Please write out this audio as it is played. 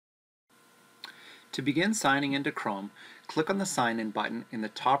To begin signing into Chrome, click on the Sign In button in the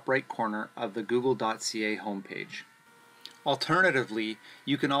top right corner of the google.ca homepage. Alternatively,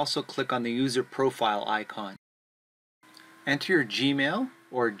 you can also click on the user profile icon. Enter your Gmail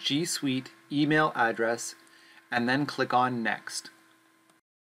or G Suite email address and then click on Next.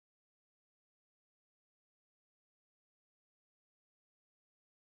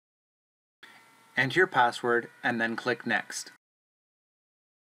 Enter your password and then click Next.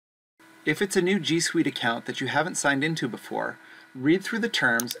 If it's a new G Suite account that you haven't signed into before, read through the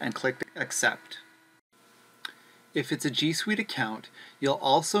terms and click Accept. If it's a G Suite account, you'll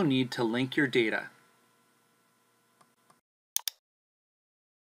also need to link your data.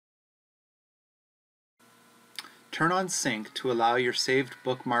 Turn on Sync to allow your saved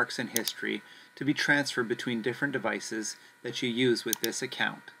bookmarks and history to be transferred between different devices that you use with this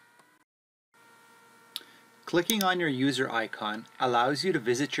account. Clicking on your user icon allows you to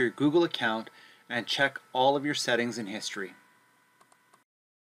visit your Google account and check all of your settings and history.